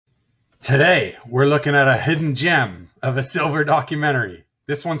Today, we're looking at a hidden gem of a silver documentary.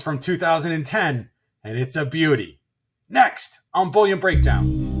 This one's from 2010, and it's a beauty. Next on Bullion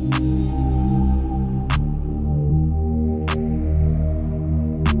Breakdown.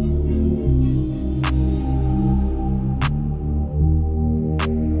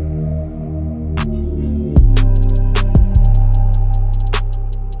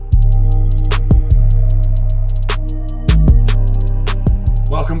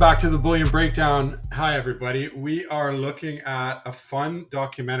 Welcome back to the Bullion Breakdown. Hi, everybody. We are looking at a fun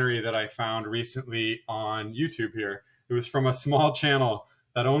documentary that I found recently on YouTube here. It was from a small channel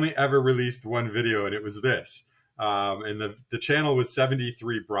that only ever released one video, and it was this. And the channel was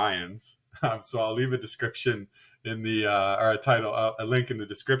 73 Brian's. So I'll leave a description in the, or a title, a link in the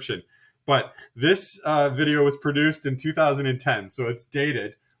description. But this video was produced in 2010, so it's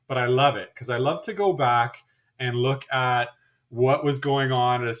dated, but I love it because I love to go back and look at what was going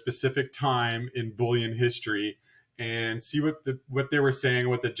on at a specific time in bullion history and see what they were saying,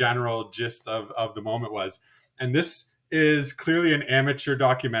 what the general gist of the moment was. And this is clearly an amateur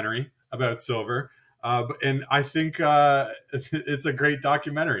documentary about silver. And I think it's a great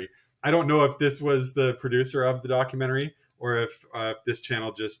documentary. I don't know if this was the producer of the documentary or if this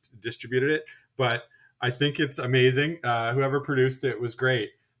channel just distributed it, but I think it's amazing. Whoever produced it was great.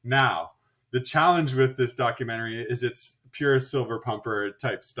 Now, the challenge with this documentary is it's pure silver pumper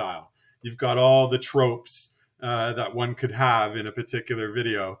type style. You've got all the tropes that one could have in a particular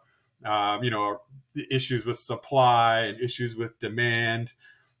video. The issues with supply and issues with demand.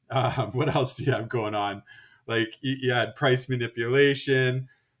 What else do you have going on? Like you had price manipulation,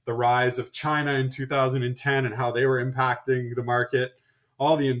 the rise of China in 2010 and how they were impacting the market,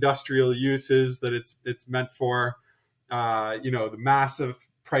 all the industrial uses that it's meant for, the massive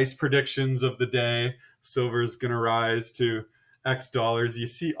price predictions of the day. Silver's going to rise to X dollars. You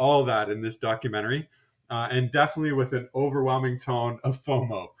see all that in this documentary, and definitely with an overwhelming tone of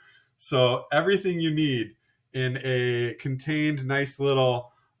FOMO. So everything you need in a contained, nice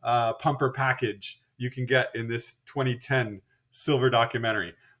little pumper package you can get in this 2010 silver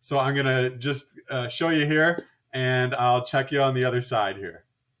documentary. So I'm going to just show you here, and I'll check you on the other side here.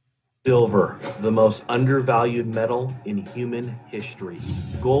 Silver, the most undervalued metal in human history.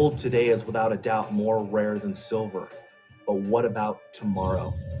 Gold today is without a doubt more rare than silver. But what about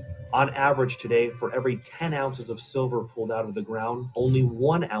tomorrow? On average today, for every 10 ounces of silver pulled out of the ground, only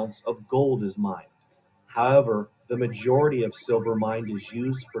 1 ounce of gold is mined. However, the majority of silver mined is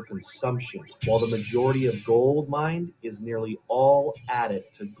used for consumption, while the majority of gold mined is nearly all added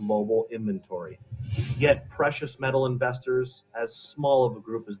to global inventory. Yet precious metal investors, as small of a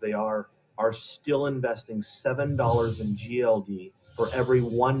group as they are still investing $7 in GLD for every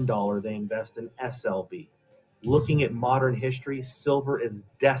 $1 they invest in SLV. Looking at modern history, silver is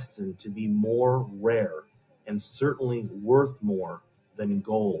destined to be more rare and certainly worth more than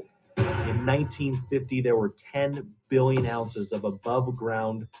gold. In 1950, there were 10 billion ounces of above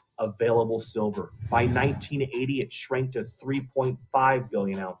ground available silver. By 1980, it shrank to 3.5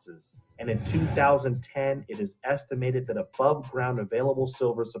 billion ounces. And in 2010, it is estimated that above ground available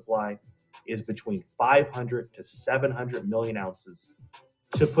silver supply is between 500 to 700 million ounces.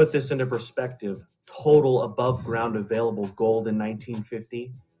 To put this into perspective, total above ground available gold in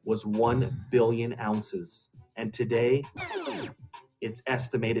 1950 was 1 billion ounces. And today, it's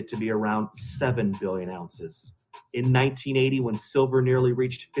estimated to be around 7 billion ounces. In 1980, when silver nearly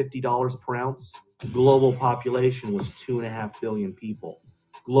reached $50 per ounce, global population was 2.5 billion people.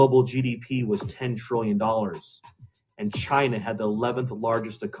 Global GDP was $10 trillion, and China had the 11th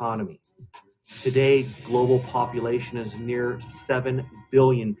largest economy. Today, global population is near 7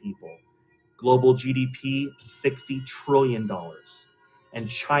 billion people. Global GDP, $60 trillion, and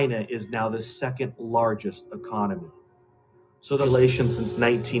China is now the second largest economy. So the population since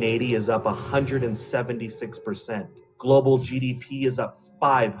 1980 is up 176%. Global GDP is up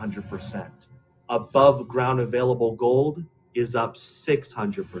 500%. Above ground available gold is up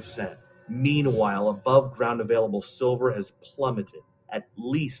 600%. Meanwhile, above ground available silver has plummeted at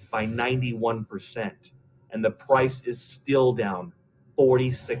least by 91%. And the price is still down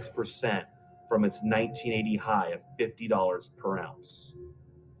 46% from its 1980 high of $50 per ounce.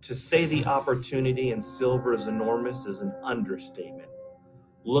 To say the opportunity in silver is enormous is an understatement.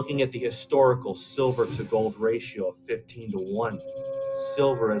 Looking at the historical silver to gold ratio of 15 to 1,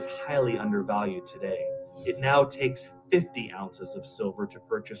 silver is highly undervalued today. It now takes 50 ounces of silver to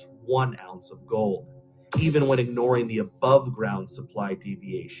purchase 1 ounce of gold. Even when ignoring the above ground supply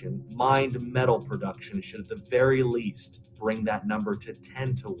deviation, mined metal production should at the very least bring that number to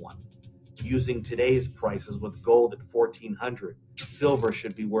 10 to 1. Using today's prices with gold at $1,400, silver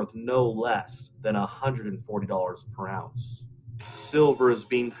should be worth no less than $140 per ounce. Silver is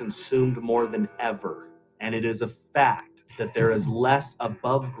being consumed more than ever, and it is a fact that there is less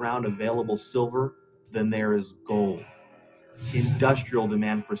above ground available silver than there is gold. Industrial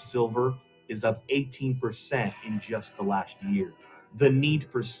demand for silver is up 18% in just the last year. The need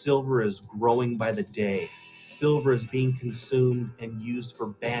for silver is growing by the day. Silver is being consumed and used for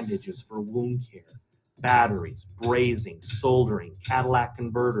bandages, for wound care, batteries, brazing, soldering, Cadillac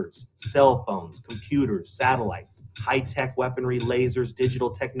converters, cell phones, computers, satellites, high-tech weaponry, lasers, digital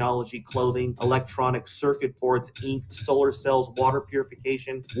technology, clothing, electronic circuit boards, ink, solar cells, water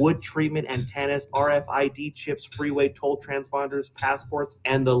purification, wood treatment, antennas, RFID chips, freeway toll transponders, passports,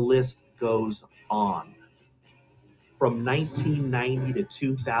 and the list goes on. From 1990 to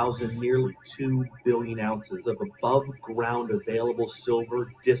 2000, nearly 2 billion ounces of above-ground available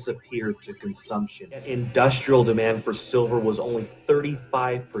silver disappeared to consumption. Industrial demand for silver was only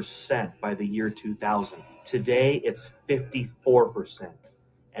 35% by the year 2000. Today, it's 54%.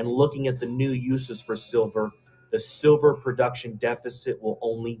 And looking at the new uses for silver, the silver production deficit will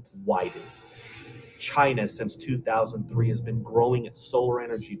only widen. China, since 2003, has been growing its solar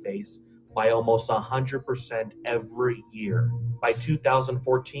energy base by almost 100% every year. By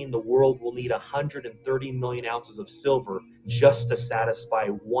 2014, the world will need 130 million ounces of silver just to satisfy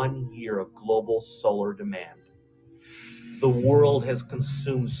 1 year of global solar demand. The world has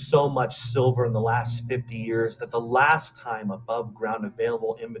consumed so much silver in the last 50 years that the last time above ground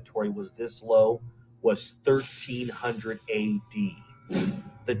available inventory was this low was 1300 AD.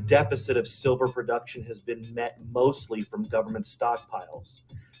 The deficit of silver production has been met mostly from government stockpiles.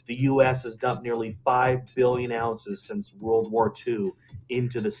 The U.S. has dumped nearly 5 billion ounces since World War II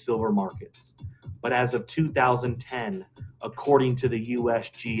into the silver markets. But as of 2010, according to the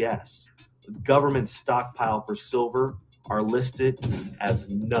USGS, the government stockpile for silver are listed as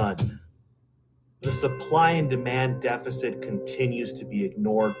none. The supply and demand deficit continues to be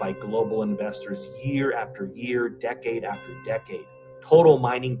ignored by global investors year after year, decade after decade. Total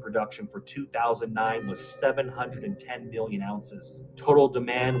mining production for 2009 was 710 million ounces. Total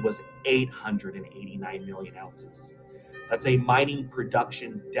demand was 889 million ounces. That's a mining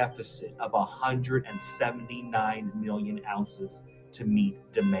production deficit of 179 million ounces to meet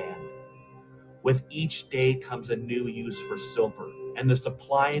demand. With each day comes a new use for silver, and the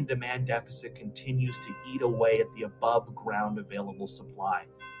supply and demand deficit continues to eat away at the above ground available supply.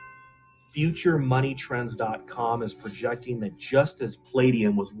 FutureMoneyTrends.com is projecting that just as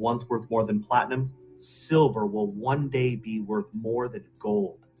palladium was once worth more than platinum, silver will one day be worth more than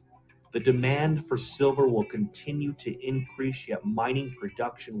gold. The demand for silver will continue to increase, yet mining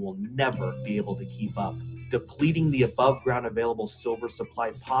production will never be able to keep up, depleting the above ground available silver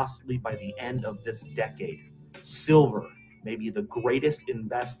supply possibly by the end of this decade. Silver may be the greatest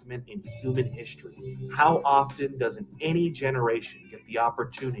investment in human history. How often does any generation get the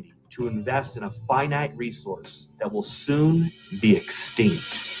opportunity to invest in a finite resource that will soon be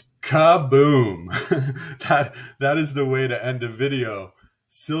extinct? Kaboom! that is the way to end a video.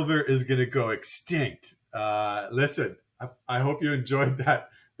 Silver is going to go extinct. Listen, I hope you enjoyed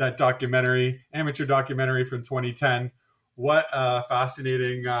that documentary, amateur documentary from 2010. What a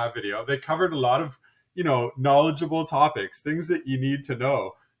fascinating video. They covered a lot of, knowledgeable topics, things that you need to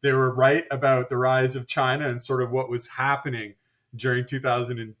know. They were right about the rise of China and sort of what was happening during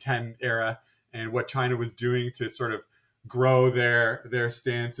 2010 era and what China was doing to sort of grow their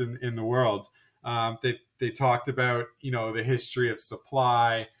stance in the world. They talked about, the history of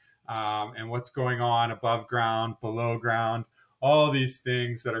supply and what's going on above ground, below ground, all these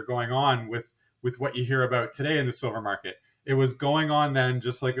things that are going on with what you hear about today in the silver market. It was going on then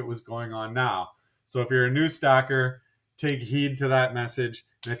just like it was going on now. So if you're a new stacker, take heed to that message.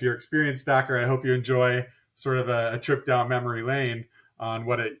 And if you're an experienced stacker, I hope you enjoy sort of a trip down memory lane on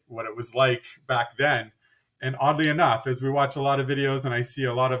what it was like back then. And oddly enough, as we watch a lot of videos and I see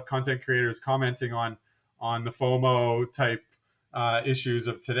a lot of content creators commenting on the FOMO type issues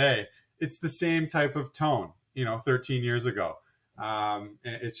of today, it's the same type of tone, 13 years ago.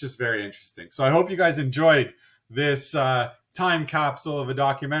 It's just very interesting. So I hope you guys enjoyed this time capsule of a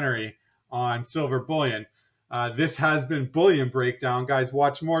documentary on silver bullion. This has been Bullion Breakdown. Guys,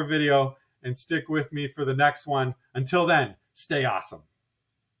 watch more video and stick with me for the next one. Until then, stay awesome.